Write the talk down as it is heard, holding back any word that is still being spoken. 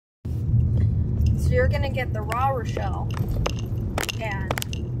So you're going to get the raw Rochelle and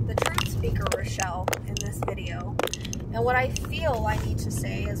the truth speaker Rochelle in this video. And what I feel I need to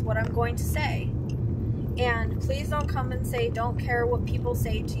say is what I'm going to say. And please don't come and say, don't care what people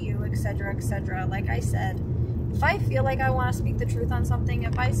say to you, etc., etc. Like I said, if I feel like I want to speak the truth on something,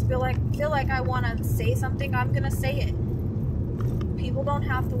 if I feel like I want to say something, I'm going to say it. People don't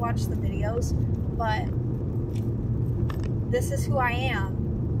have to watch the videos, but this is who I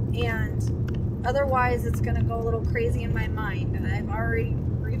am. And otherwise, it's going to go a little crazy in my mind. And I've already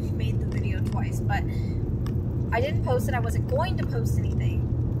remade the video twice, but I didn't post it. I wasn't going to post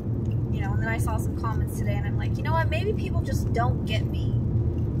anything. You know, and then I saw some comments today, and I'm like, you know what? Maybe people just don't get me.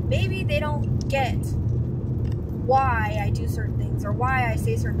 Maybe they don't get why I do certain things, or why I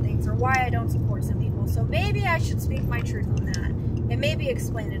say certain things, or why I don't support some people. So maybe I should speak my truth on that, and maybe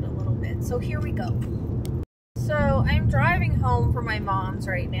explain it a little bit. So here we go. So I'm driving home from my mom's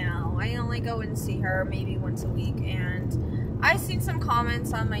right now. I only go and see her maybe once a week, and I've seen some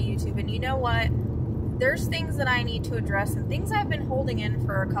comments on my YouTube, and you know what? There's things that I need to address, and things I've been holding in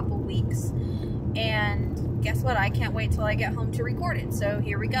for a couple weeks. And guess what? I can't wait till I get home to record it. So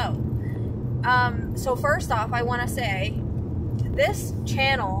here we go. So first off, I want to say this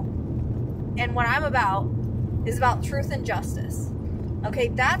channel and what I'm about is about truth and justice. Okay,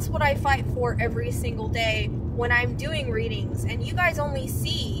 that's what I fight for every single day when I'm doing readings, and you guys only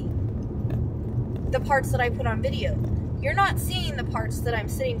see the parts that I put on video. You're not seeing the parts that I'm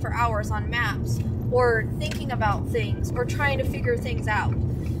sitting for hours on maps or thinking about things or trying to figure things out.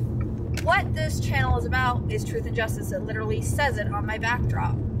 What this channel is about is truth and justice. It literally says it on my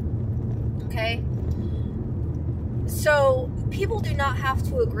backdrop. Okay? So people do not have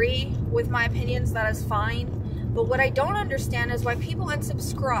to agree with my opinions. That is fine. But what I don't understand is why people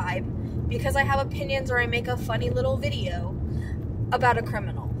unsubscribe because I have opinions or I make a funny little video about a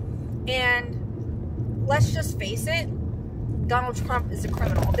criminal. And let's just face it, Donald Trump is a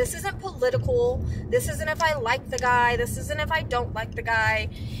criminal. This isn't political. This isn't if I like the guy. This isn't if I don't like the guy.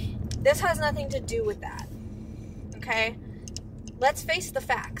 This has nothing to do with that. Okay? Let's face the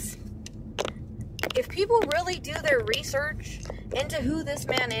facts. If people really do their research into who this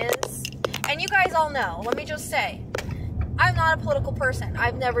man is, and you guys all know, let me just say, I'm not a political person.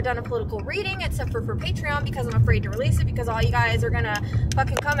 I've never done a political reading except for Patreon because I'm afraid to release it because all you guys are gonna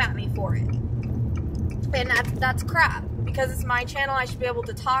fucking come at me for it. And that's crap. Because it's my channel, I should be able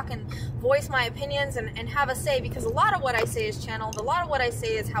to talk and voice my opinions and have a say, because a lot of what I say is channeled. A lot of what I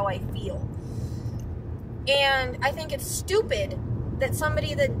say is how I feel. And I think it's stupid that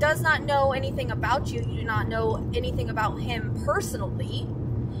somebody that does not know anything about you, you do not know anything about him personally,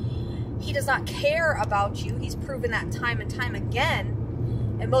 he does not care about you. He's proven that time and time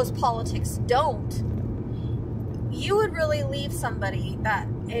again, and most politics don't. You would really leave somebody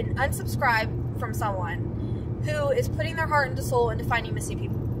and unsubscribe from someone who is putting their heart and soul into finding missing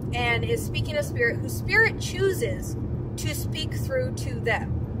people and is speaking to spirit, whose spirit chooses to speak through to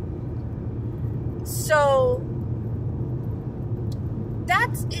them. So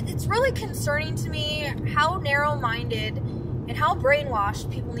it's really concerning to me how narrow-minded and how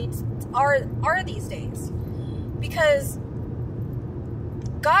brainwashed people are these days. Because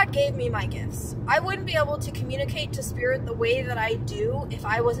God gave me my gifts. I wouldn't be able to communicate to spirit the way that I do if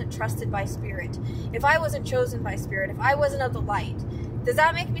I wasn't trusted by spirit, if I wasn't chosen by spirit, if I wasn't of the light. Does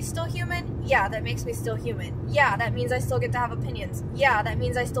that make me still human? Yeah, that makes me still human. Yeah, that means I still get to have opinions. Yeah, that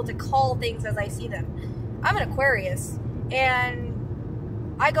means I still get to call things as I see them. I'm an Aquarius,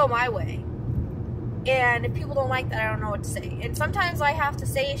 and I go my way. And if people don't like that, I don't know what to say. And sometimes I have to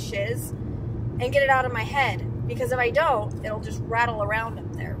say shiz and get it out of my head. Because if I don't, it'll just rattle around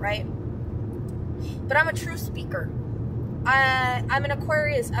up there, right? But I'm a true speaker. I'm an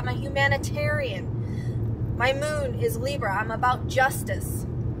Aquarius. I'm a humanitarian. My moon is Libra. I'm about justice.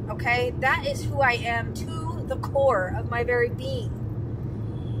 Okay? That is who I am to the core of my very being.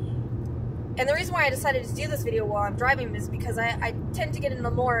 And the reason why I decided to do this video while I'm driving is because I tend to get in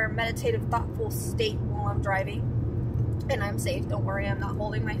a more meditative, thoughtful state while I'm driving. And I'm safe, don't worry, I'm not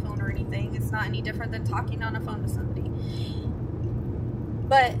holding my phone or anything. It's not any different than talking on a phone to somebody.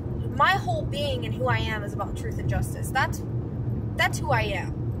 But my whole being and who I am is about truth and justice. That's who I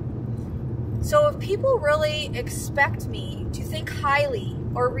am. So if people really expect me to think highly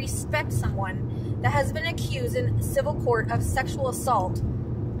or respect someone that has been accused in civil court of sexual assault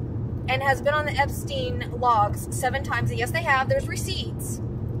and has been on the Epstein logs 7 times, and yes they have, there's receipts.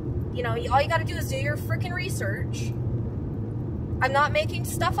 You know, all you gotta do is do your freaking research. I'm not making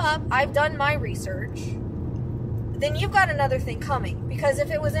stuff up. I've done my research. Then you've got another thing coming. Because if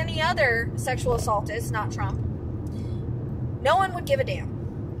it was any other sexual assaultist, not Trump, no one would give a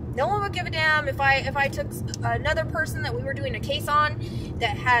damn. No one would give a damn if I took another person that we were doing a case on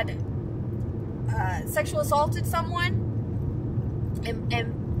that had sexual assaulted someone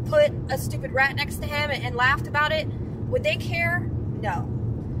and put a stupid rat next to him and laughed about it. Would they care? No.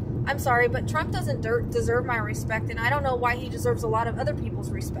 I'm sorry, but Trump doesn't deserve my respect, and I don't know why he deserves a lot of other people's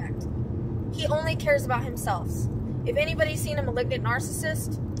respect. He only cares about himself. If anybody's seen a malignant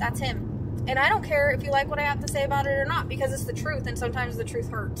narcissist, that's him. And I don't care if you like what I have to say about it or not, because it's the truth, and sometimes the truth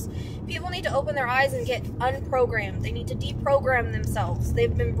hurts. People need to open their eyes and get unprogrammed. They need to deprogram themselves.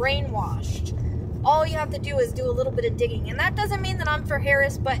 They've been brainwashed. All you have to do is do a little bit of digging. And that doesn't mean that I'm for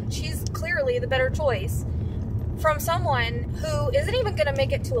Harris, but she's clearly the better choice from someone who isn't even going to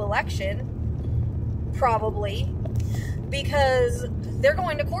make it to election, probably, because they're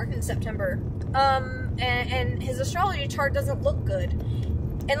going to court in September. And his astrology chart doesn't look good.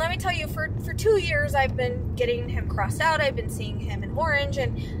 And let me tell you, for 2 years, I've been getting him crossed out. I've been seeing him in orange,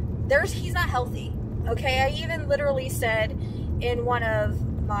 and he's not healthy. Okay, I even literally said in one of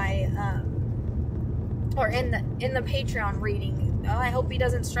my, or in the Patreon reading, I hope he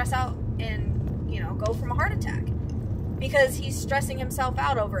doesn't stress out and, you know, go from a heart attack. Because he's stressing himself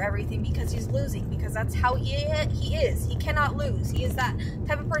out over everything because he's losing. Because that's how he is. He cannot lose. He is that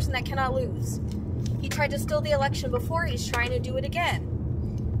type of person that cannot lose. He tried to steal the election before. He's trying to do it again.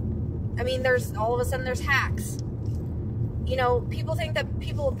 I mean, all of a sudden there's hacks. You know, people think that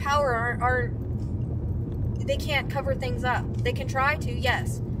people with power they can't cover things up. They can try to,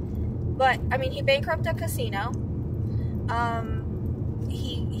 yes. But, I mean, he bankrupted a casino.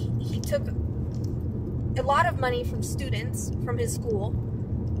 He took a lot of money from students from his school.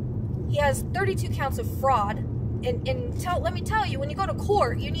 He has 32 counts of fraud. And let me tell you, when you go to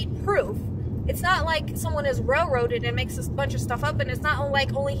court, you need proof. It's not like someone is railroaded and makes a bunch of stuff up, and it's not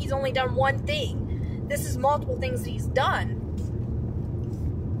like he's only done one thing. This is multiple things that he's done.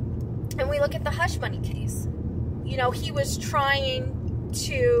 And we look at the hush money case. You know, he was trying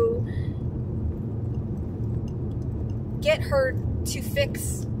to get her to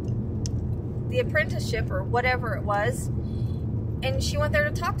fix the apprenticeship or whatever it was, and she went there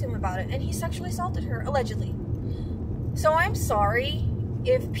to talk to him about it, and he sexually assaulted her, allegedly. So I'm sorry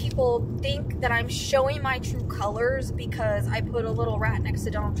if people think that I'm showing my true colors because I put a little rat next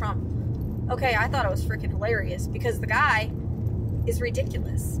to Donald Trump. Okay, I thought it was freaking hilarious because the guy is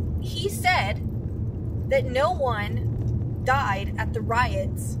ridiculous. He said that no one died at the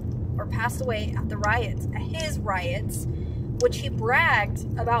riots or passed away at the riots, at his riots, which he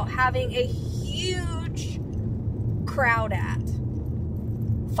bragged about having a huge crowd at.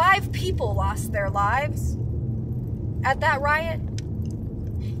 5 people lost their lives at that riot.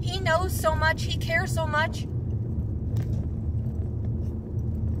 He knows so much. He cares so much.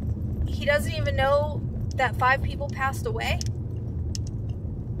 He doesn't even know that 5 people passed away.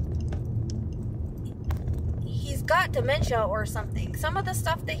 He's got dementia or something. Some of the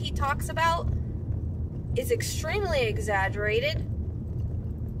stuff that he talks about is extremely exaggerated.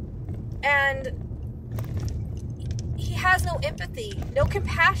 And he has no empathy, no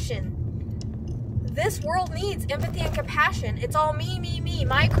compassion. This world needs empathy and compassion. It's all me, me, me.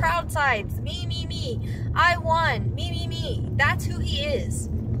 My crowd sides. Me, me, me. I won. Me, me, me. That's who he is.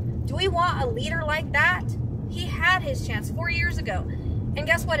 Do we want a leader like that? He had his chance 4 years ago. And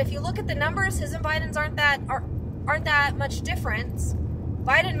guess what? If you look at the numbers, his and Biden's aren't that much difference.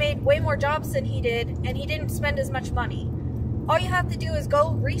 Biden made way more jobs than he did, and he didn't spend as much money. All you have to do is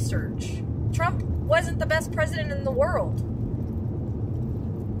go research. Trump wasn't the best president in the world.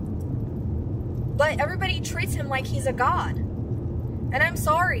 But everybody treats him like he's a god. And I'm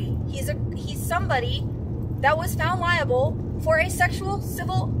sorry. He's somebody that was found liable for a sexual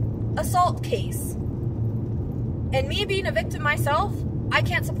civil assault case. And me being a victim myself, I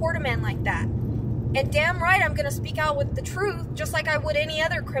can't support a man like that. And damn right I'm going to speak out with the truth just like I would any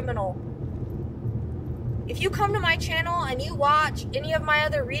other criminal. If you come to my channel and you watch any of my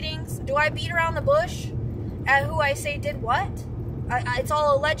other readings, do I beat around the bush at who I say did what? It's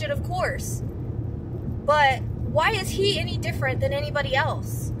all alleged, of course. But why is he any different than anybody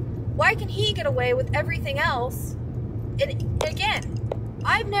else? Why can he get away with everything else? And again,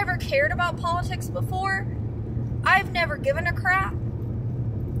 I've never cared about politics before. I've never given a crap.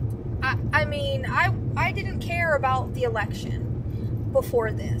 I mean, I didn't care about the election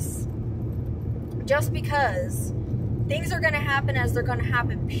before this. Just because things are going to happen as they're going to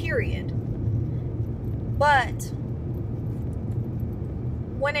happen, period. But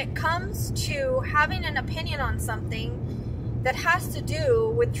when it comes to having an opinion on something that has to do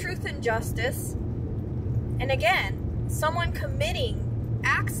with truth and justice, and again, someone committing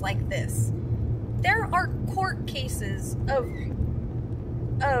acts like this, there are court cases of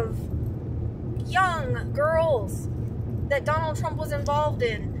of young girls that Donald Trump was involved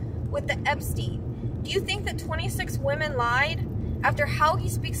in with the Epstein. Do you think that 26 women lied after how he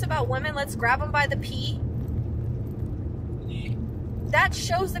speaks about women? Let's grab him by the pee. That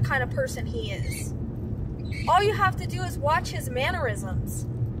shows the kind of person he is. All you have to do is watch his mannerisms.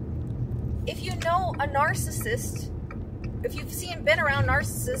 If you know a narcissist, if you've been around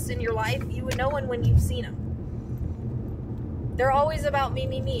narcissists in your life, you would know when you've seen them. They're always about me,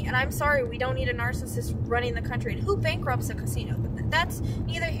 me, me. And I'm sorry, we don't need a narcissist running the country. And who bankrupts a casino? But that's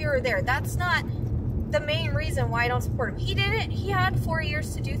neither here or there. That's not the main reason why I don't support him. He didn't. He had 4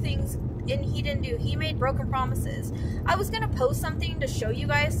 years to do things, and he didn't do. He made broken promises. I was going to post something to show you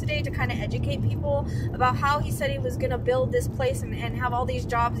guys today to kind of educate people about how he said he was going to build this place and have all these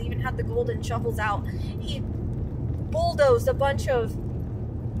jobs, even had the golden shovels out. He bulldozed a bunch of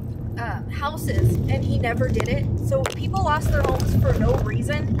houses, and he never did it. So people lost their homes for no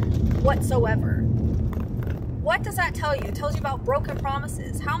reason whatsoever. What does that tell you? It tells you about broken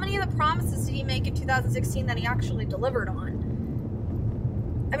promises. How many of the promises did he make in 2016 that he actually delivered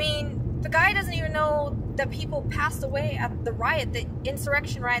on? I mean, the guy doesn't even know that people passed away at the riot, the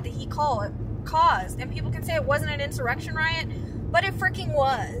insurrection riot that he caused. And people can say it wasn't an insurrection riot, but it freaking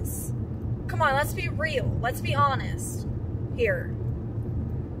was. Come on, let's be real. Let's be honest here.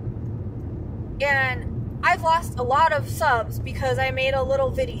 And I've lost a lot of subs because I made a little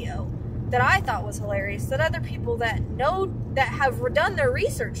video that I thought was hilarious, that other people that have done their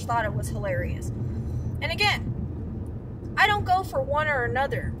research thought it was hilarious. And again, I don't go for one or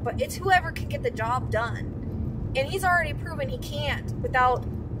another, but it's whoever can get the job done. And he's already proven he can't without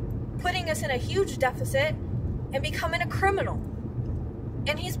putting us in a huge deficit and becoming a criminal.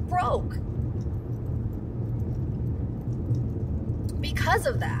 And he's broke because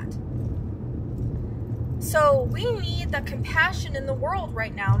of that. So we need the compassion in the world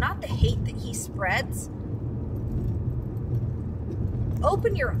right now, not the hate that he spreads.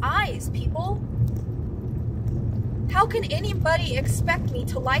 Open your eyes, people. How can anybody expect me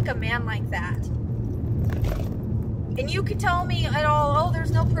to like a man like that? And you can tell me at all, oh, there's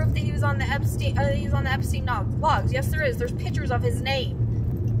no proof that he was on the Epstein logs. Yes, there is. There's pictures of his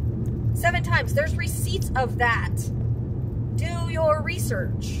name 7 times. There's receipts of that. Do your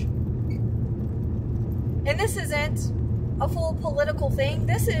research. And this isn't a full political thing.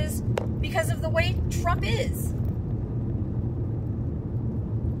 This is because of the way Trump is.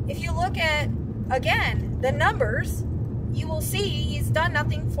 If you look at, again, the numbers, you will see he's done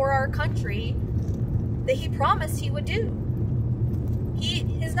nothing for our country that he promised he would do.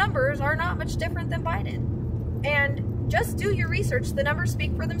 His numbers are not much different than Biden. And just do your research. The numbers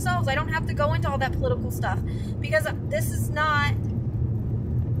speak for themselves. I don't have to go into all that political stuff because this is not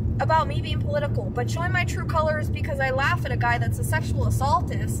about me being political, but showing my true colors because I laugh at a guy that's a sexual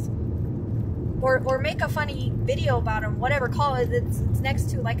assaultist or make a funny video about him, whatever, call it, it's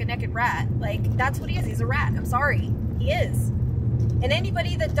next to like a naked rat. Like, that's what he is. He's a rat. I'm sorry. He is. And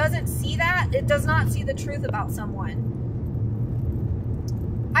anybody that doesn't see that, it does not see the truth about someone.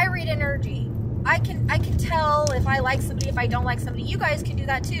 I read energy. I can tell if I like somebody, if I don't like somebody. You guys can do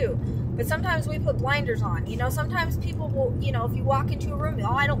that too. But sometimes we put blinders on, you know. Sometimes people will, you know, if you walk into a room,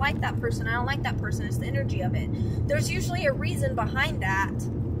 oh, I don't like that person, I don't like that person. It's the energy of it. There's usually a reason behind that.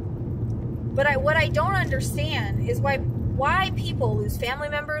 But what I don't understand is why people lose family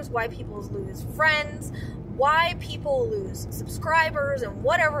members, why people lose friends, why people lose subscribers and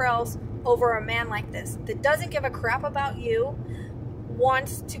whatever else over a man like this that doesn't give a crap about you,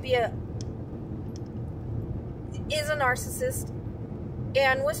 wants to be is a narcissist,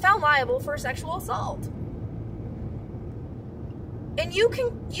 and was found liable for sexual assault. And you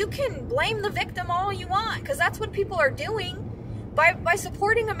can blame the victim all you want, because that's what people are doing. By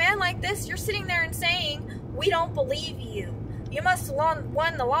supporting a man like this, you're sitting there and saying, we don't believe you. You must have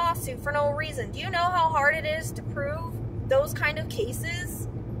won the lawsuit for no reason. Do you know how hard it is to prove those kind of cases?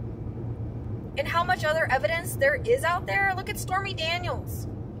 And how much other evidence there is out there? Look at Stormy Daniels.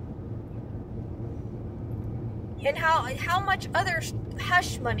 And how much other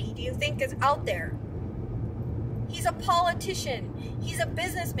hush money do you think is out there? He's a politician. He's a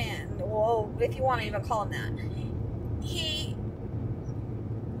businessman. Whoa, if you want to even call him that.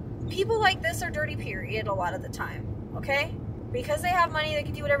 People like this are dirty, period, a lot of the time. Okay? Because they have money, they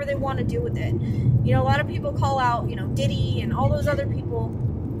can do whatever they want to do with it. You know, a lot of people call out, you know, Diddy and all those other people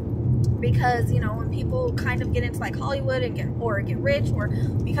because, you know, when people kind of get into like Hollywood and get rich or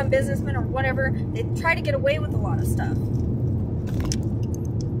become businessmen or whatever, they try to get away with a lot of stuff.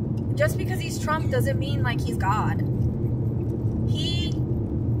 Just because he's Trump doesn't mean like he's God.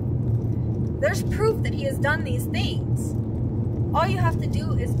 There's proof that he has done these things. All you have to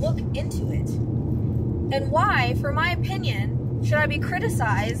do is look into it. And why, for my opinion, should I be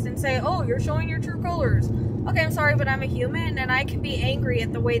criticized and say, oh, you're showing your true colors? Okay, I'm sorry, but I'm a human, and I can be angry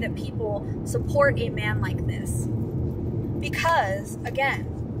at the way that people support a man like this. Because, again,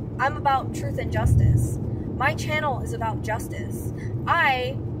 I'm about truth and justice. My channel is about justice.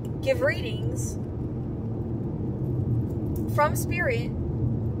 I give readings from spirit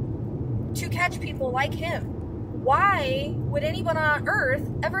to catch people like him. Why would anyone on earth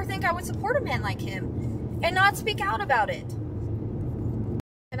ever think I would support a man like him and not speak out about it?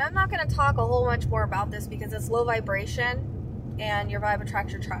 And I'm not going to talk a whole much more about this because it's low vibration and your vibe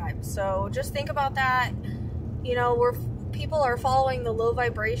attracts your tribe. So just think about that. You know, people are following the low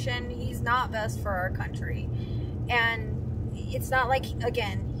vibration. He's not best for our country. And it's not like,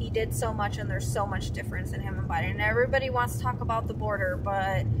 again, he did so much and there's so much difference in him and Biden. And everybody wants to talk about the border,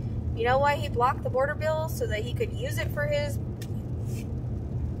 but you know why he blocked the border bill? So that he could use it for his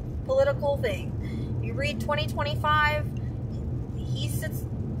political thing. You read 2025, he sits,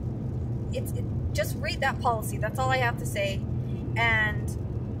 just read that policy. That's all I have to say. And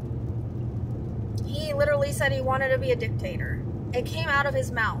he literally said he wanted to be a dictator. It came out of his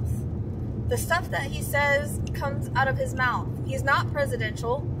mouth. The stuff that he says comes out of his mouth. He's not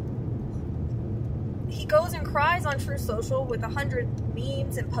presidential. He goes and cries on True Social with 100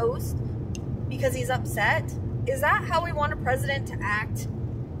 memes and posts because he's upset. Is that how we want a president to act?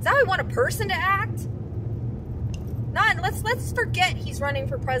 Is that how we want a person to act? Let's forget he's running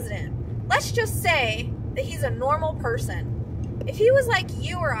for president. Let's just say that he's a normal person. If he was like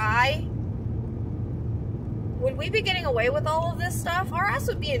you or I, would we be getting away with all of this stuff? Our ass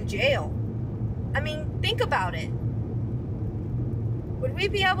would be in jail. I mean, think about it. Would we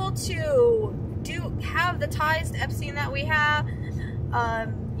be able to have the ties to Epstein that we have?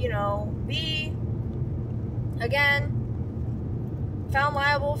 You know, be, again, found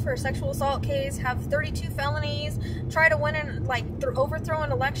liable for a sexual assault case, have 32 felonies, try to win and overthrow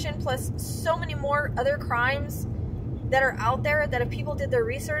an election, plus so many more other crimes that are out there that if people did their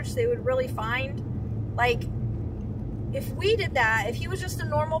research, they would really find. Like, if we did that, if he was just a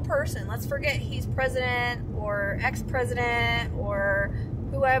normal person, let's forget he's president or ex-president or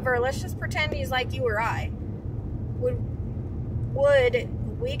whoever, let's just pretend he's like you or I. Would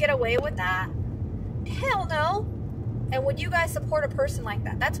we get away with that? Hell no. And would you guys support a person like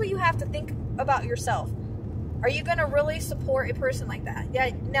that? That's what you have to think about yourself. Are you going to really support a person like that?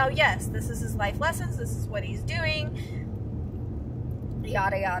 Yeah. Now, yes, this is his life lessons. This is what he's doing.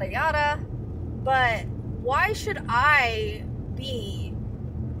 Yada, yada, yada. But why should I be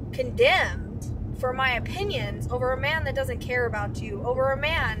condemned for my opinions over a man that doesn't care about you? Over a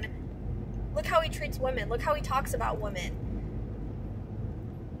man, look how he treats women. Look how he talks about women.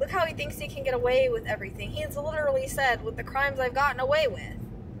 Look how he thinks he can get away with everything. He has literally said, with the crimes I've gotten away with.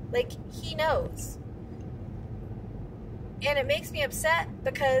 Like, he knows. And it makes me upset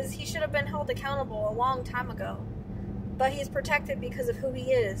because he should have been held accountable a long time ago. But he's protected because of who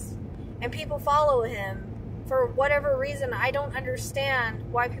he is. And people follow him for whatever reason. I don't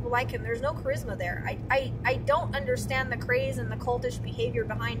understand why people like him. There's no charisma there. I don't understand the craze and the cultish behavior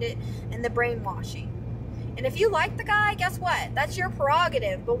behind it and the brainwashing. And if you like the guy, guess what? That's your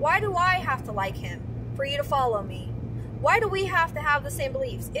prerogative. But why do I have to like him for you to follow me? Why do we have to have the same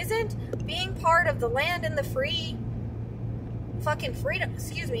beliefs? Isn't being part of the land and the freedom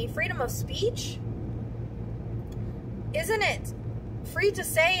of speech? Isn't it free to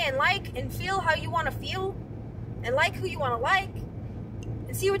say and like and feel how you want to feel? And like who you want to like?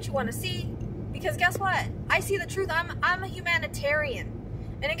 And see what you want to see? Because guess what? I see the truth. I'm a humanitarian.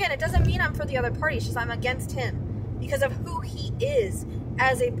 And again, it doesn't mean I'm for the other party. It's just I'm against him because of who he is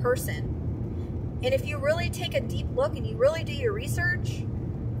as a person. And if you really take a deep look and you really do your research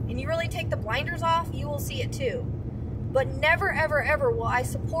and you really take the blinders off, you will see it too. But never, ever, ever will I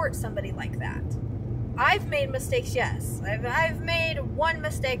support somebody like that. I've made mistakes, yes. I've made one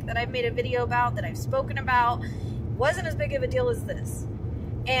mistake that I've made a video about, that I've spoken about. It wasn't as big of a deal as this.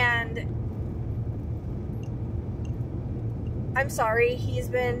 And I'm sorry, he's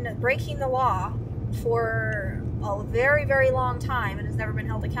been breaking the law for a very, very long time and has never been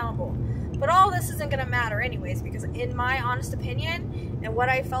held accountable. But all this isn't going to matter anyways, because in my honest opinion, and what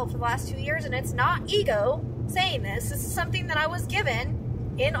I felt for the last 2 years, and it's not ego saying this is something that I was given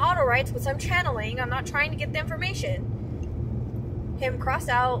in auto rights, which I'm channeling. I'm not trying to get the information. Him crossed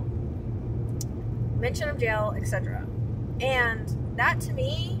out, mention of jail, etc. And that to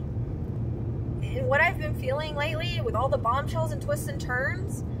me, and what I've been feeling lately with all the bombshells and twists and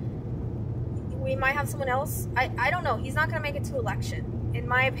turns, we might have someone else. I don't know. He's not going to make it to election, in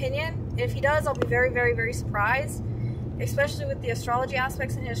my opinion. If he does, I'll be very, very, very surprised. especially with the astrology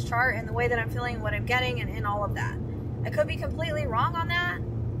aspects in his chart and the way that I'm feeling, what I'm getting, and all of that. I could be completely wrong on that,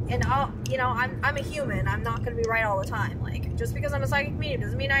 and I'm a human. I'm not going to be right all the time. Like, just because I'm a psychic medium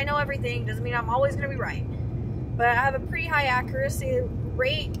doesn't mean I know everything, doesn't mean I'm always going to be right. But I have a pretty high accuracy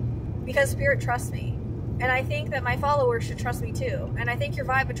rate because Spirit trusts me. And I think that my followers should trust me too. And I think your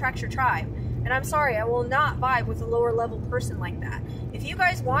vibe attracts your tribe. And I'm sorry, I will not vibe with a lower level person like that. If you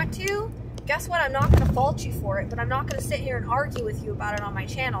guys want to, guess what? I'm not going to fault you for it, but I'm not going to sit here and argue with you about it on my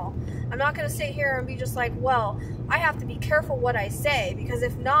channel. I'm not going to sit here and be just like, well, I have to be careful what I say, because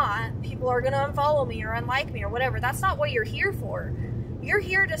if not, people are going to unfollow me or unlike me or whatever. That's not what you're here for. You're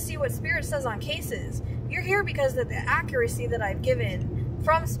here to see what Spirit says on cases. You're here because of the accuracy that I've given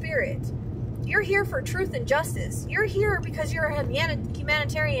from Spirit. You're here for truth and justice. You're here because you're a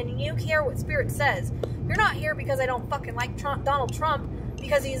humanitarian and you care what Spirit says. You're not here because I don't fucking like Donald Trump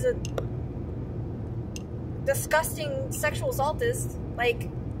because he's a disgusting sexual assaultist. Like,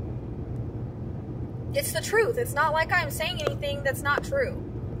 it's the truth. It's not like I'm saying anything that's not true.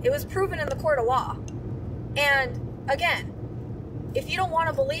 It was proven in the court of law. And again, if you don't want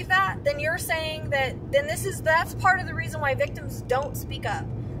to believe that, then you're saying that, then that's part of the reason why victims don't speak up.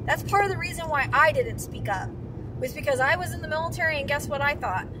 That's part of the reason why I didn't speak up, was because I was in the military, and guess what I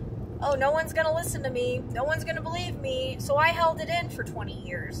thought? Oh, no one's going to listen to me. No one's going to believe me. So I held it in for 20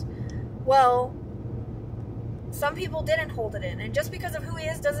 years. Well, some people didn't hold it in. And just because of who he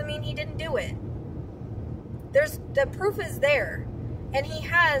is doesn't mean he didn't do it. The proof is there. And he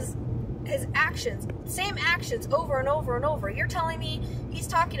has his actions, same actions over and over and over. You're telling me he's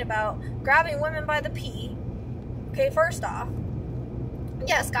talking about grabbing women by the pee. Okay, first off.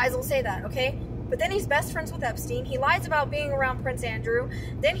 Yes, guys will say that, okay? But then he's best friends with Epstein. He lies about being around Prince Andrew.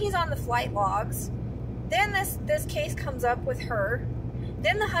 Then he's on the flight logs. Then this case comes up with her.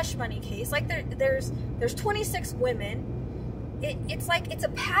 Then the hush money case. Like, there's 26 women. It's like, it's a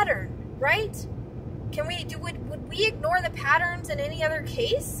pattern, right? Would we ignore the patterns in any other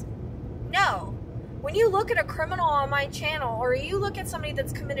case? No. When you look at a criminal on my channel, or you look at somebody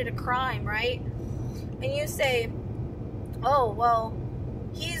that's committed a crime, right? And you say, oh, well,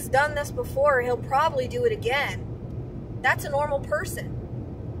 he's done this before, he'll probably do it again. That's a normal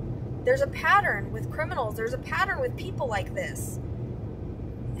person. There's a pattern with criminals. There's a pattern with people like this.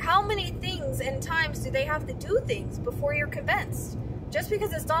 How many things and times do they have to do things before you're convinced? Just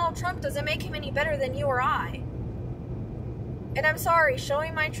because it's Donald Trump doesn't make him any better than you or I. And I'm sorry,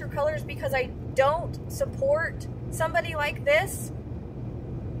 showing my true colors because I don't support somebody like this,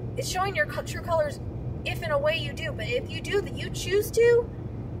 it's showing your true colors if in a way you do. But if you do, that you choose to,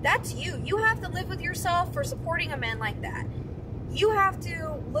 that's you. You have to live with yourself for supporting a man like that. You have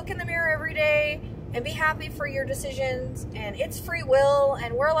to look in the mirror every day and be happy for your decisions, and it's free will,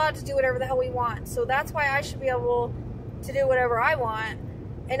 and we're allowed to do whatever the hell we want. So that's why I should be able to do whatever I want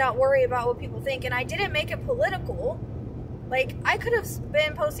and not worry about what people think. And I didn't make it political. Like, I could have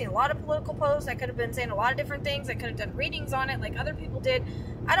been posting a lot of political posts. I could have been saying a lot of different things. I could have done readings on it like other people did.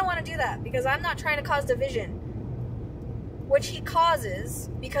 I don't want to do that because I'm not trying to cause division, which he causes,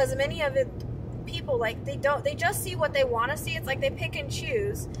 because many of it people, like, they just see what they want to see. It's like they pick and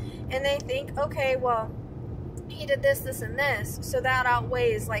choose, and they think, okay, well, he did this, this, and this, so that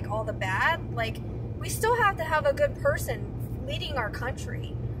outweighs like all the bad. Like, we still have to have a good person leading our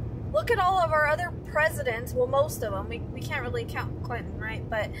country. Look at all of our other presidents. Well, most of them. We can't really count Clinton, right?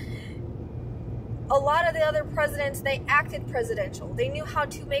 But a lot of the other presidents, they acted presidential. They knew how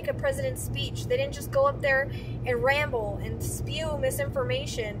to make a president's speech. They didn't just go up there and ramble and spew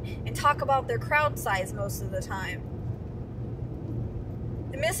misinformation and talk about their crowd size most of the time.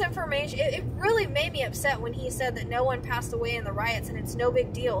 The misinformation, it really made me upset when he said that no one passed away in the riots and it's no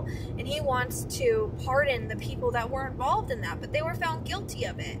big deal. And he wants to pardon the people that were involved in that, but they were found guilty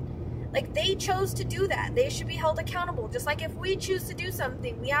of it. Like, they chose to do that. They should be held accountable. Just like if we choose to do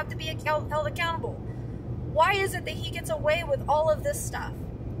something, we have to be held accountable. Why is it that he gets away with all of this stuff?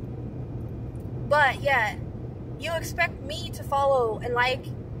 But yet, you expect me to follow and like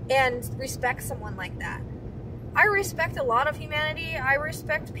and respect someone like that. I respect a lot of humanity. I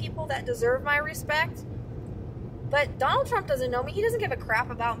respect people that deserve my respect. But Donald Trump doesn't know me. He doesn't give a crap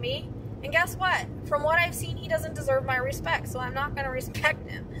about me. And guess what? From what I've seen, he doesn't deserve my respect. So I'm not going to respect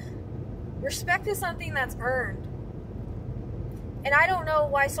him. Respect is something that's earned. And I don't know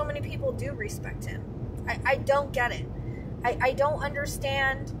why so many people do respect him. I don't get it. I don't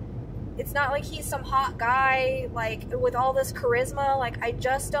understand. It's not like he's some hot guy, like, with all this charisma. Like, I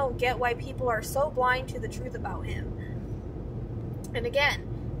just don't get why people are so blind to the truth about him. And again,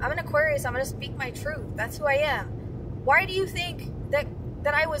 I'm an Aquarius. I'm going to speak my truth. That's who I am. Why do you think that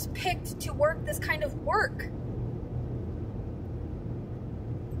I was picked to work this kind of work?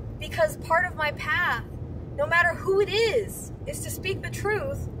 Because part of my path, no matter who it is to speak the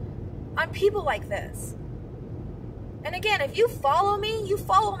truth on people like this. And again, if you follow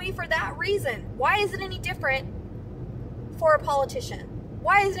me for that reason. Why is it any different for a politician?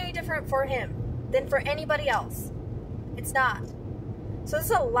 Why is it any different for him than for anybody else? It's not. So this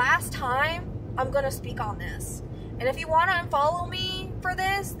is the last time I'm going to speak on this. And if you want to unfollow me for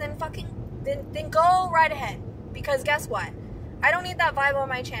this, then then go right ahead. Because guess what? I don't need that vibe on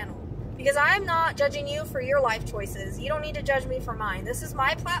my channel. Because I'm not judging you for your life choices. You don't need to judge me for mine. This is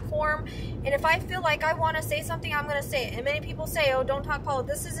my platform. And if I feel like I want to say something, I'm going to say it. And many people say, oh, don't talk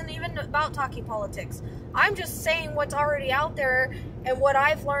politics. This isn't even about talking politics. I'm just saying what's already out there and what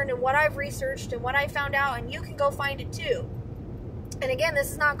I've learned and what I've researched and what I found out. And you can go find it too. And again,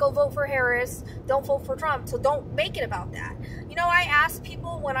 this is not go vote for Harris, don't vote for Trump, so don't make it about that. You know, I asked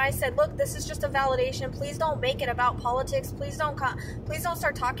people when I said, look, this is just a validation, please don't make it about politics, please don't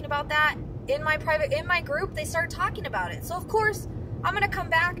start talking about that. In my group, they started talking about it. So of course, I'm going to come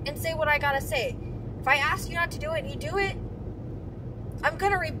back and say what I got to say. If I ask you not to do it and you do it, I'm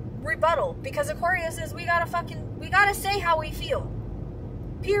going to rebuttal, because Aquarius says we got to say how we feel.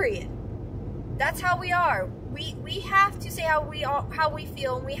 Period. That's how we are. We have to say how we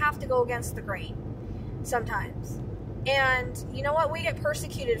feel, and we have to go against the grain sometimes. And you know what? We get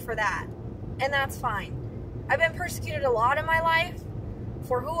persecuted for that. And that's fine. I've been persecuted a lot in my life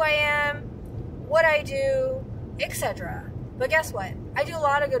for who I am, what I do, etc. But guess what? I do a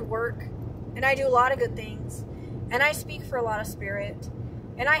lot of good work, and I do a lot of good things, and I speak for a lot of spirit,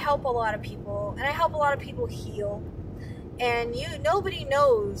 and I help a lot of people, and I help a lot of people heal. And nobody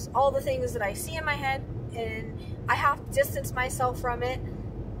knows all the things that I see in my head, and I have to distance myself from it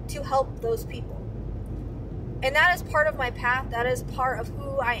to help those people. And that is part of my path. That is part of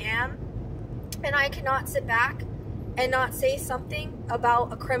who I am. And I cannot sit back and not say something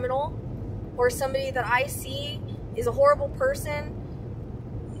about a criminal or somebody that I see is a horrible person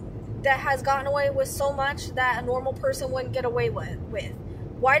that has gotten away with so much that a normal person wouldn't get away with.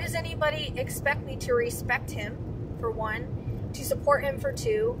 Why does anybody expect me to respect him, for one, to support him for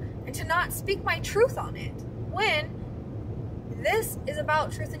two, and to not speak my truth on it, when this is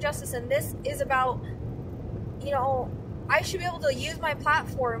about truth and justice, and this is about, you know, I should be able to use my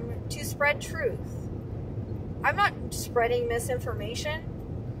platform to spread truth. I'm not spreading misinformation.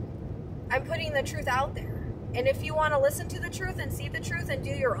 I'm putting the truth out there. And if you want to listen to the truth and see the truth and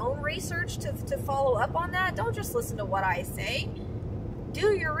do your own research to follow up on that, don't just listen to what I say.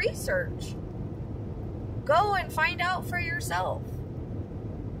 Do your research. Go and find out for yourself.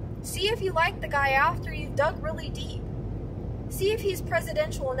 See if you like the guy after you've dug really deep. See if he's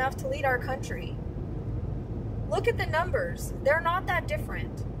presidential enough to lead our country. Look at the numbers. They're not that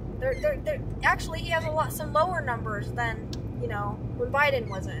different. They're actually, he has some lower numbers than, you know, when Biden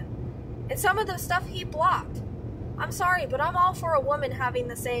wasn't. And some of the stuff he blocked. I'm sorry, but I'm all for a woman having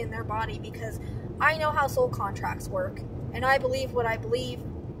the say in their body, because I know how soul contracts work. And I believe what I believe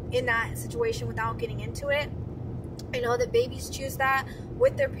in that situation without getting into it. I know that babies choose that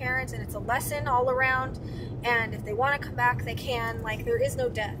with their parents, and it's a lesson all around. And if they want to come back, they can. Like, there is no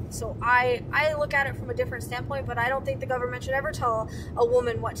death. So I look at it from a different standpoint, but I don't think the government should ever tell a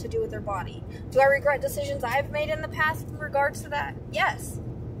woman what to do with their body. Do I regret decisions I've made in the past in regards to that? Yes.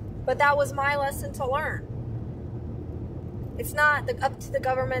 But that was my lesson to learn. It's not up to the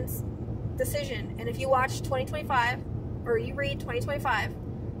government's decision. And if you watch 2025, or you read 2025,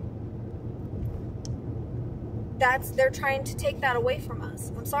 they're trying to take that away from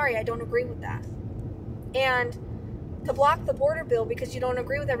us. I'm sorry, I don't agree with that. And to block the border bill because you don't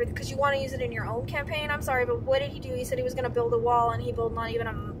agree with everything, because you want to use it in your own campaign, I'm sorry, but what did he do? He said he was going to build a wall, and he built not even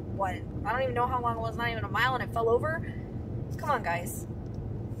I don't even know how long it was, not even a mile, and it fell over. Come on, guys.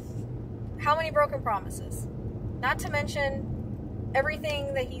 How many broken promises? Not to mention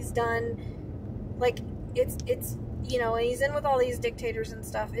everything that he's done. Like, it's you know, and he's in with all these dictators and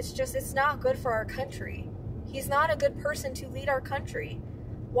stuff. It's not good for our country. He's not a good person to lead our country.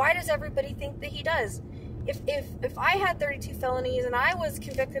 Why does everybody think that he does? If I had 32 felonies and I was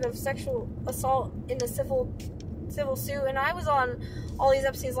convicted of sexual assault in a civil suit, and I was on all these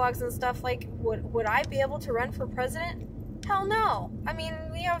Epstein's logs and stuff, like, would I be able to run for president? Hell no. I mean,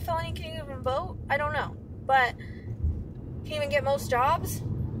 we have a felony, can you even vote? I don't know. But can you even get most jobs?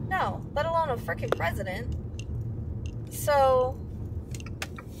 No, let alone a freaking president. So,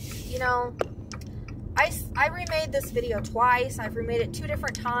 you know, I remade this video twice. I've remade it 2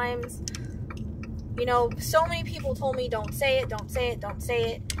 different times. You know, so many people told me, don't say it, don't say it, don't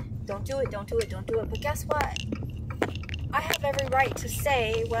say it, don't do it, don't do it, don't do it. But guess what? I have every right to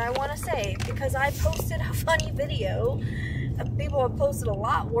say what I want to say, because I posted a funny video people have posted a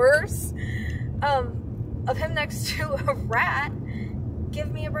lot worse, of him next to a rat.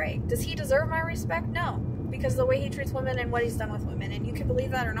 Give me a break. Does he deserve my respect? No. Because of the way he treats women and what he's done with women. And you can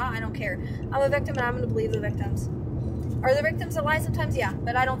believe that or not, I don't care. I'm a victim and I'm going to believe the victims. Are the victims that lie sometimes? Yeah.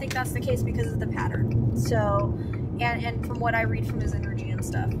 But I don't think that's the case because of the pattern. So, and from what I read from his energy and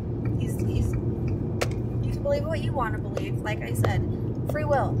stuff, he's you can believe what you want to believe. Like I said, free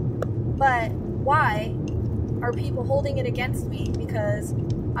will. But why are people holding it against me? Because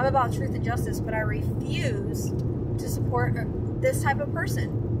I'm about truth and justice, but I refuse to support this type of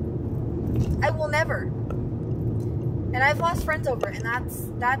person. I will never. And I've lost friends over it,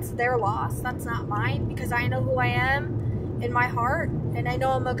 and that's their loss. That's not mine, because I know who I am in my heart, and I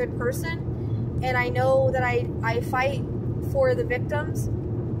know I'm a good person, and I know that I fight for the victims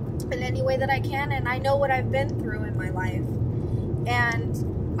in any way that I can, and I know what I've been through in my life.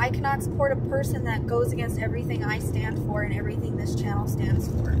 And I cannot support a person that goes against everything I stand for and everything this channel stands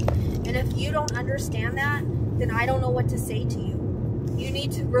for. And if you don't understand that, then I don't know what to say to you. You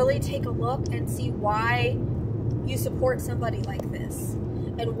need to really take a look and see why you support somebody like this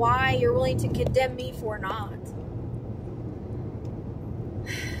and why you're willing to condemn me for not.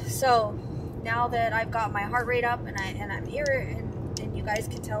 So now that I've got my heart rate up and I'm here and you guys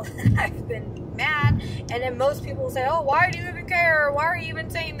can tell that I've been mad, and then most people say, oh, why do you even care? Why are you even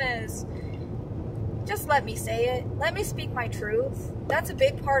saying this? Just let me say it. Let me speak my truth. That's a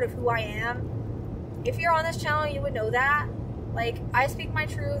big part of who I am. If you're on this channel, you would know that. Like, I speak my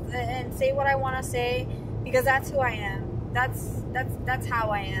truth and say what I want to say because that's who I am. That's how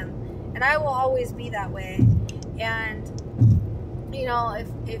I am. And I will always be that way. And, you know,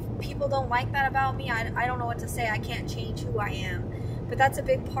 if people don't like that about me, I don't know what to say. I can't change who I am. But that's a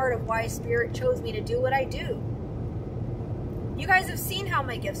big part of why Spirit chose me to do what I do. You guys have seen how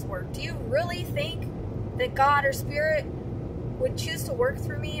my gifts work. Do you really think that God or Spirit would choose to work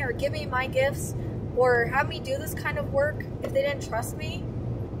through me or give me my gifts or have me do this kind of work if they didn't trust me?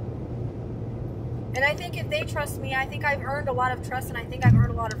 And I think if they trust me, I think I've earned a lot of trust, and I think I've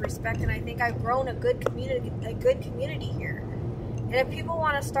earned a lot of respect, and I think I've grown a good community here. And if people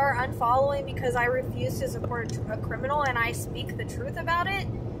want to start unfollowing because I refuse to support a criminal and I speak the truth about it,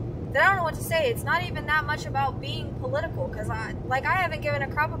 then I don't know what to say. It's not even that much about being political, because I haven't given a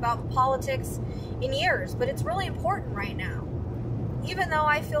crap about politics in years, but it's really important right now. Even though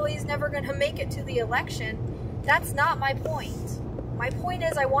I feel he's never going to make it to the election, that's not my point. My point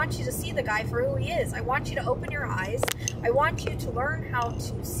is I want you to see the guy for who he is. I want you to open your eyes. I want you to learn how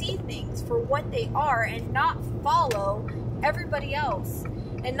to see things for what they are and not follow everybody else.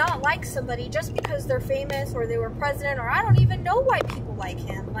 And not like somebody just because they're famous or they were president, or I don't even know why people like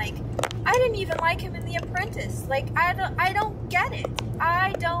him. Like, I didn't even like him in The Apprentice. Like, I don't get it.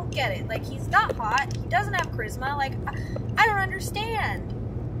 I don't get it. Like, he's not hot. He doesn't have charisma. Like, I don't understand.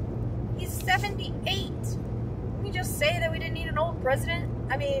 He's 78. Can we just say that we didn't need an old president?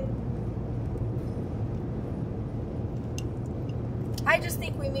 I mean, I just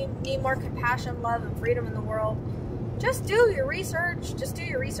think we need more compassion, love, and freedom in the world. Just do your research. Just do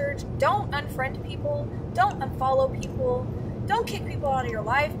your research. Don't unfriend people. Don't unfollow people. Don't kick people out of your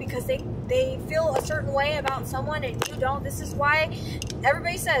life because they feel a certain way about someone and you don't. This is why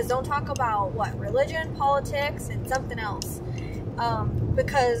everybody says don't talk about what? Religion, politics, and something else.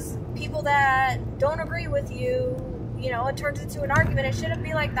 Because people that don't agree with you, you know, it turns into an argument. It shouldn't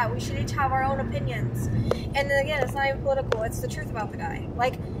be like that. We should each have our own opinions. And then again, it's not even political. It's the truth about the guy.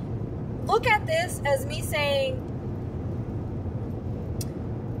 Like, look at this as me saying,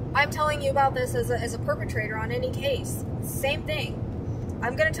 I'm telling you about this as a perpetrator on any case. Same thing.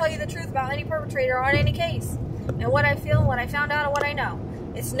 I'm going to tell you the truth about any perpetrator on any case. And what I feel, what I found out, and what I know.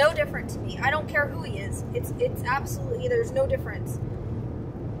 It's no different to me. I don't care who he is. It's absolutely, there's no difference.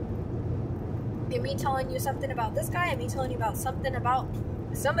 And me telling you something about this guy and me telling you about something about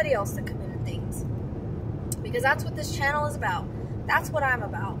somebody else that committed things. Because that's what this channel is about. That's what I'm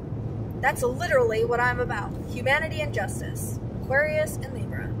about. That's literally what I'm about. Humanity and justice. Aquarius and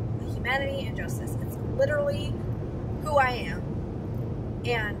Libra. Humanity and justice. It's literally who I am.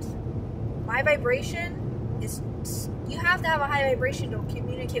 And my vibration is, you have to have a high vibration to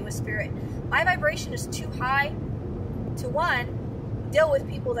communicate with Spirit. My vibration is too high to, one, deal with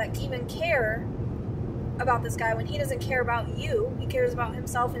people that even care about this guy when he doesn't care about you. He cares about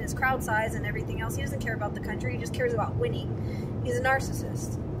himself and his crowd size and everything else. He doesn't care about the country. He just cares about winning. He's a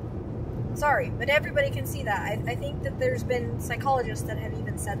narcissist. Sorry, but everybody can see that. I think that there's been psychologists that have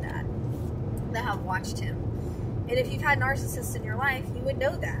even said that have watched him. And if you've had narcissists in your life, you would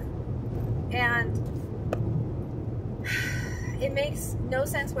know that. And it makes no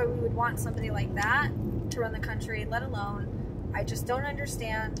sense why we would want somebody like that to run the country, let alone I just don't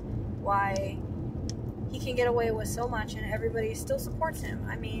understand why he can get away with so much and everybody still supports him.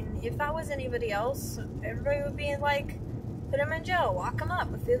 I mean, if that was anybody else, everybody would be like, put him in jail, lock him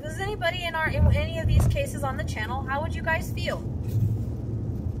up. If it was anybody in any of these cases on the channel, how would you guys feel?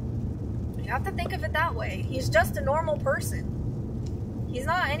 You have to think of it that way. He's just a normal person. He's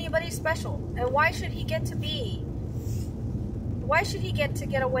not anybody special. And why should he get to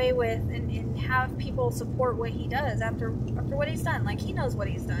get away with and have people support what he does after what he's done? Like, he knows what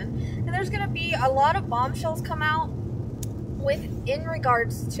he's done. And there's going to be a lot of bombshells come out in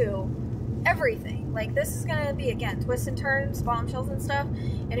regards to everything. Like, this is going to be, again, twists and turns, bombshells and stuff.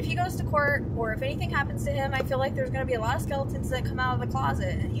 And if he goes to court, or if anything happens to him, I feel like there's going to be a lot of skeletons that come out of the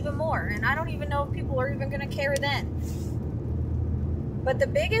closet, even more. And I don't even know if people are even going to care then. But the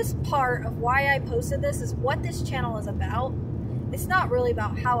biggest part of why I posted this is what this channel is about. It's not really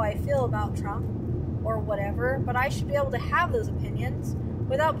about how I feel about Trump or whatever, but I should be able to have those opinions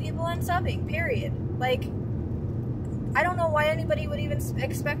without people unsubbing, period. Like, I don't know why anybody would even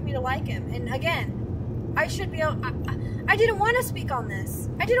expect me to like him. And again, I should be able, I didn't want to speak on this.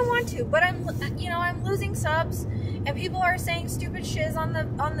 I didn't want to, but I'm losing subs, and people are saying stupid shiz on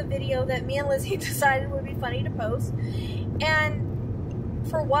the video that me and Lizzie decided would be funny to post. And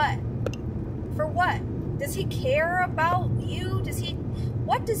for what? For what? Does he care about you?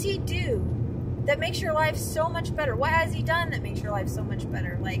 What does he do that makes your life so much better? What has he done that makes your life so much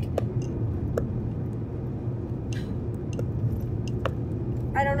better? Like,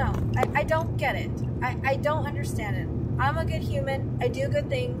 I don't know. I don't get it. I don't understand it. I'm a good human. I do good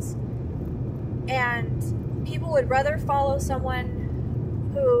things. And people would rather follow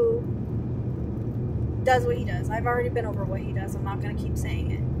someone who does what he does. I've already been over what he does. I'm not going to keep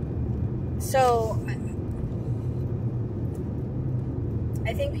saying it. So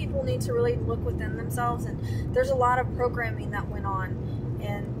I think people need to really look within themselves, and there's a lot of programming that went on,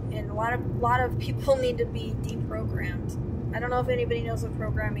 and a lot of people need to be deprogrammed. I don't know if anybody knows what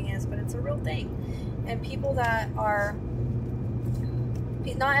programming is, but it's a real thing. And people that are,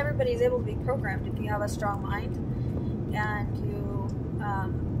 not everybody is able to be programmed if you have a strong mind and you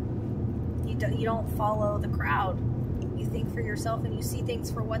don't follow the crowd. You think for yourself and you see things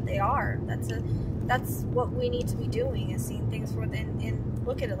for what they are. That's what we need to be doing, is seeing things for and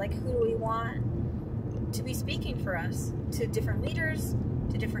look at it like, who do we want to be speaking for us? To different leaders,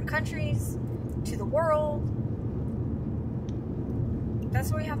 to different countries, to the world. That's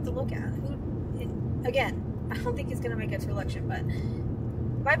what we have to look at. Again, I don't think he's going to make it to election, but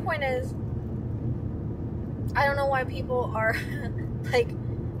my point is, I don't know why people are like,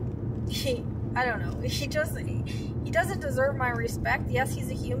 I don't know. He doesn't deserve my respect. Yes,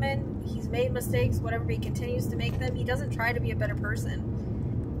 he's a human. He's made mistakes, whatever. He continues to make them. He doesn't try to be a better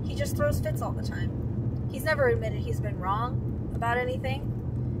person. He just throws fits all the time. He's never admitted he's been wrong about anything.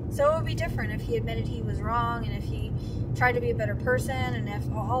 So it would be different if he admitted he was wrong, and if he tried to be a better person, and if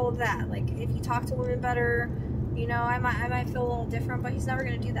all of that. Like, if he talked to women better, you know, I might feel a little different, but he's never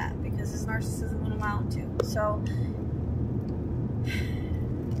going to do that because his narcissism wouldn't allow him to. So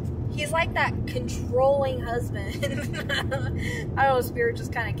he's like that controlling husband. I don't know, Spirit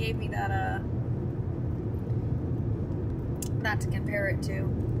just kind of gave me that, not to compare it to,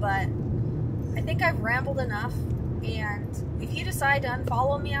 but I think I've rambled enough. And if you decide to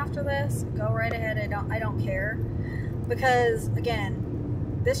unfollow me after this, go right ahead. I don't care, because again,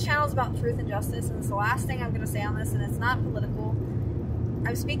 this channel is about truth and justice, and it's the last thing I'm going to say on this, and it's not political.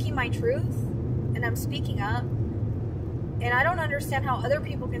 I'm speaking my truth, and I'm speaking up. And I don't understand how other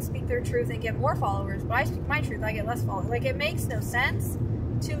people can speak their truth and get more followers, but I speak my truth, I get less followers. Like, it makes no sense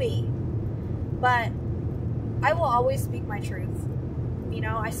to me. But I will always speak my truth. You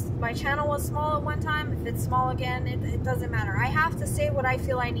know, my channel was small at one time. If it's small again, it doesn't matter. I have to say what I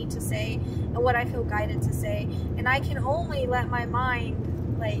feel I need to say and what I feel guided to say. And I can only let my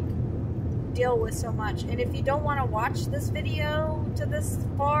mind, like, deal with so much. And if you don't want to watch this video to this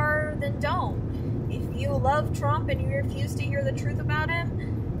far, then don't. If you love Trump and you refuse to hear the truth about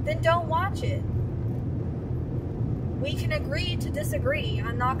him, then don't watch it. We can agree to disagree.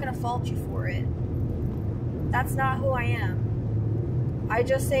 I'm not going to fault you for it. That's not who I am. I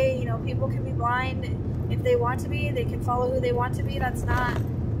just say, you know, people can be blind if they want to be. They can follow who they want to be. That's not,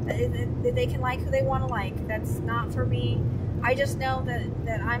 they can like who they want to like. That's not for me. I just know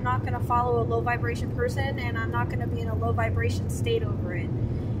that I'm not going to follow a low vibration person, and I'm not going to be in a low vibration state over it.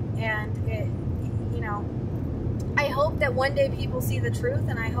 And it, you know, I hope that one day people see the truth,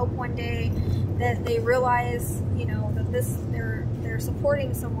 and I hope one day that they realize, you know, that they're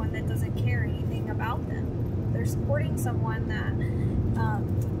supporting someone that doesn't care anything about them. They're supporting someone that,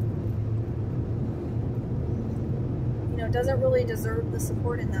 you know, doesn't really deserve the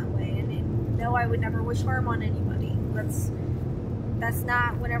support in that way. And no, I would never wish harm on anybody. That's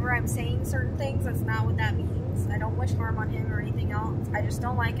not, whenever I'm saying certain things, that's not what that means. I don't wish harm on him or anything else. I just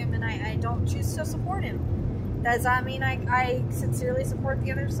don't like him, and I don't choose to support him. Does that mean I sincerely support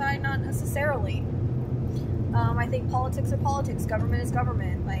the other side? Not necessarily. I think politics are politics. Government is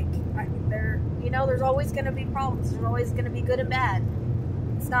government. Like, there's always going to be problems. There's always going to be good and bad.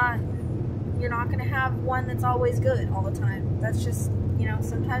 It's not, you're not going to have one that's always good all the time. That's just, you know,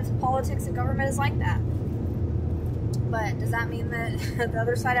 sometimes politics and government is like that. But does that mean that the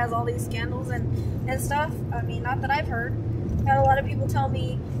other side has all these scandals and stuff? I mean, not that I've heard. I've had a lot of people tell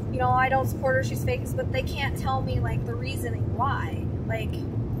me, you know, I don't support her, she's fake, but they can't tell me, like, the reasoning why. Like,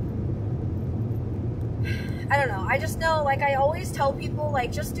 I don't know. I just know, like, I always tell people,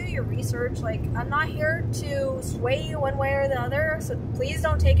 like, just do your research. Like, I'm not here to sway you one way or the other, so please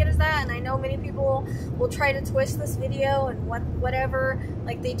don't take it as that. And I know many people will try to twist this video and whatever,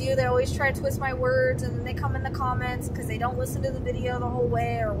 like they do. They always try to twist my words, and then they come in the comments because they don't listen to the video the whole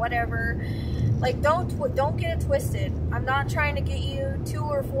way or whatever. Like, don't get it twisted. I'm not trying to get you to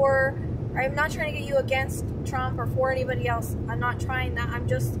or for, I'm not trying to get you against Trump or for anybody else. I'm not trying that. I'm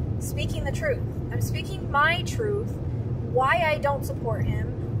just speaking the truth. I'm speaking my truth, why I don't support him,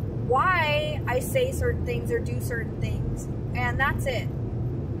 why I say certain things or do certain things, and that's it.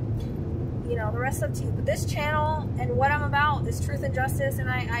 You know, the rest up to you. But this channel and what I'm about is truth and justice, and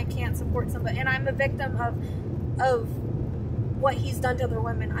I can't support somebody, and I'm a victim of what he's done to other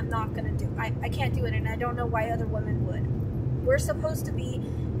women. I'm not going to do. I can't do it, and I don't know why other women would. We're supposed to be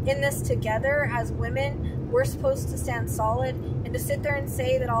in this together as women. We're supposed to stand solid, and to sit there and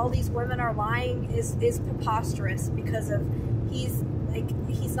say that all these women are lying is preposterous, because of he's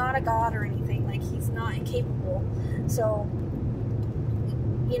not a god or anything. Like, he's not incapable. So,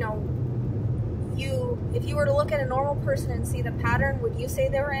 you know, if you were to look at a normal person and see the pattern, would you say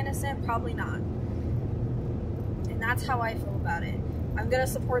they were innocent? Probably not. And that's how I feel about it. I'm gonna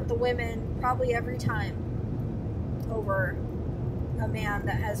support the women probably every time over a man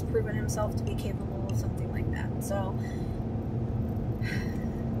that has proven himself to be capable of something like that. So,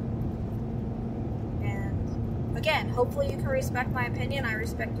 and again, hopefully you can respect my opinion. I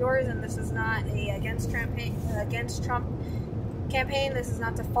respect yours, and this is not a against Trump campaign. This is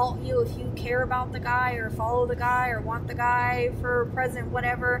not to fault you if you care about the guy or follow the guy or want the guy for president,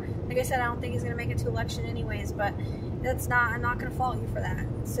 whatever. Like I said, I don't think he's going to make it to election anyways, but I'm not going to fault you for that.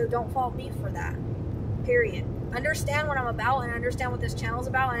 So don't fault me for that. Period. Understand what I'm about, and understand what this channel is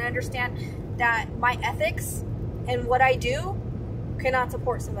about, and understand that my ethics and what I do cannot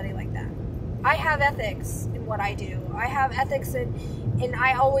support somebody like that. I have ethics in what I do. I have ethics and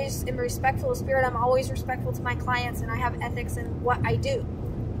I always am respectful of spirit. I'm always respectful to my clients, and I have ethics in what I do.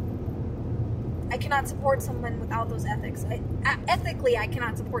 I cannot support someone without those ethics. Ethically, I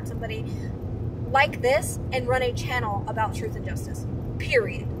cannot support somebody like this and run a channel about truth and justice.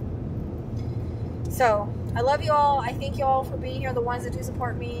 Period. So, I love you all. I thank you all for being here, the ones that do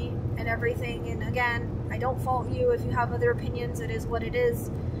support me and everything. And again, I don't fault you if you have other opinions. It is what it is.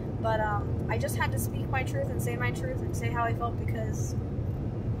 But I just had to speak my truth and say my truth and say how I felt, because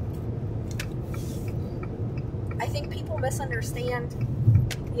I think people misunderstand,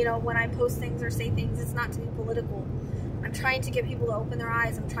 you know, when I post things or say things. It's not to be political. I'm trying to get people to open their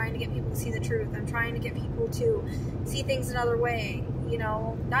eyes. I'm trying to get people to see the truth. I'm trying to get people to see things another way. You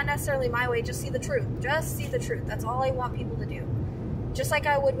know, not necessarily my way, just see the truth. Just see the truth. That's all I want people to do. Just like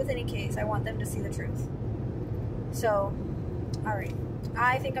I would with any case, I want them to see the truth. So, alright.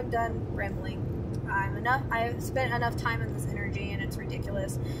 I think I'm done rambling. I've spent enough time in this energy, and it's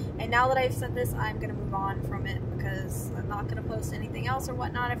ridiculous. And now that I've said this, I'm going to move on from it, because I'm not going to post anything else or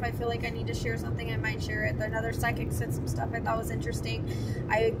whatnot. If I feel like I need to share something, I might share it. Another psychic said some stuff I thought was interesting.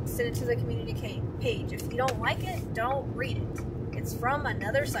 I sent it to the community page. If you don't like it, don't read it. It's from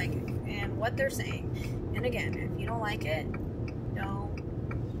another psychic and what they're saying. And again, if you don't like it, don't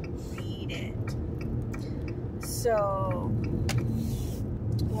read it. So,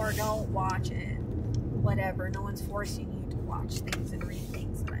 or don't watch it. Whatever. No one's forcing you to watch things and read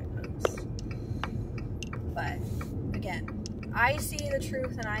things that I post. But, again, I see the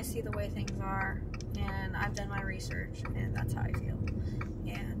truth and I see the way things are. And I've done my research, and that's how I feel.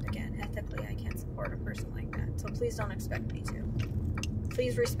 And again, ethically, I can't support a person like that. So please don't expect me to.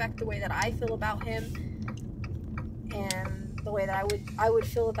 Please respect the way that I feel about him, and the way that I would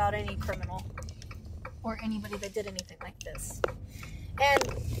feel about any criminal or anybody that did anything like this. And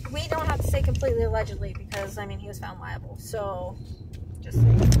we don't have to say completely allegedly, because I mean, he was found liable. So just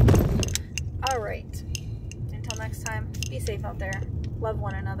saying. All right. Until next time, be safe out there. Love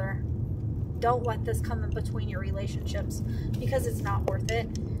one another. don't let this come in between your relationships, because it's not worth it.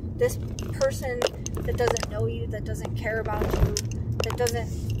 This person that doesn't know you, that doesn't care about you,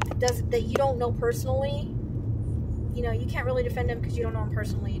 that you don't know personally, you know, you can't really defend him because you don't know him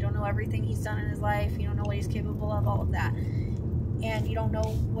personally. You don't know everything he's done in his life. You don't know what he's capable of, all of that. And you don't know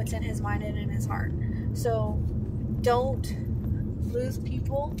what's in his mind and in his heart. So don't lose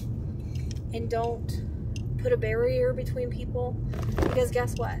people, and don't put a barrier between people, because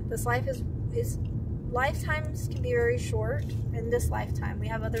guess what? This life is lifetimes can be very short. In this lifetime, we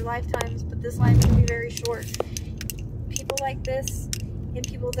have other lifetimes, but this life can be very short. People like this and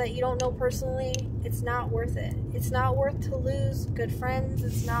people that you don't know personally, it's not worth it. It's not worth to lose good friends.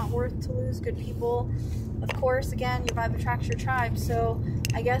 It's not worth to lose good people. Of course, again, your vibe attracts your tribe, so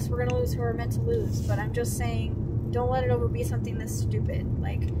I guess we're gonna lose who we're meant to lose. But I'm just saying, don't let it over be something this stupid.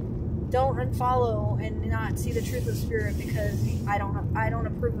 Like, don't unfollow and not see the truth of spirit because I don't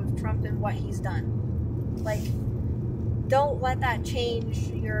approve of Trump and what he's done. Like, don't let that change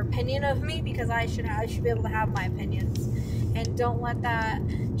your opinion of me, because I should be able to have my opinions. And don't let that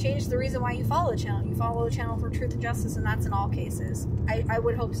change the reason why you follow the channel. You follow the channel for truth and justice, and that's in all cases. I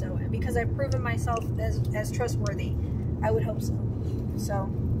would hope so. And because I've proven myself as trustworthy, I would hope so. So,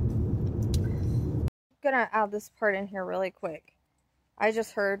 I'm gonna add this part in here really quick. I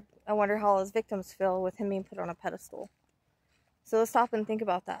just heard, I wonder how his victims feel with him being put on a pedestal. So let's stop and think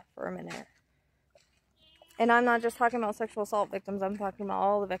about that for a minute. And I'm not just talking about sexual assault victims. I'm talking about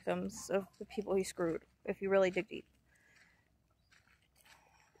all the victims of the people he screwed, if you really dig deep.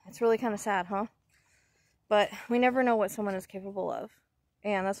 It's really kind of sad, huh? But we never know what someone is capable of.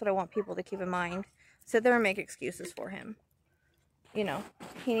 And that's what I want people to keep in mind. Sit there and make excuses for him. You know,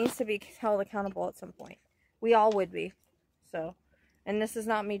 he needs to be held accountable at some point. We all would be. So, and this is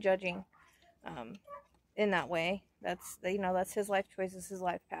not me judging in that way. That's, you know, that's his life choices, his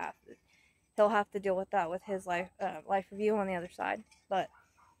life path. He'll have to deal with that with his life review on the other side. But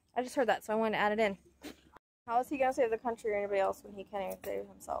I just heard that, so I wanted to add it in. How is he going to save the country or anybody else when he can't even save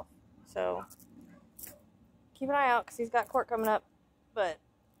himself? So, keep an eye out, because he's got court coming up. But,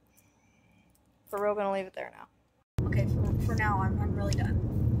 for real, going to leave it there now. Okay, for now, I'm really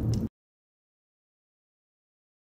done.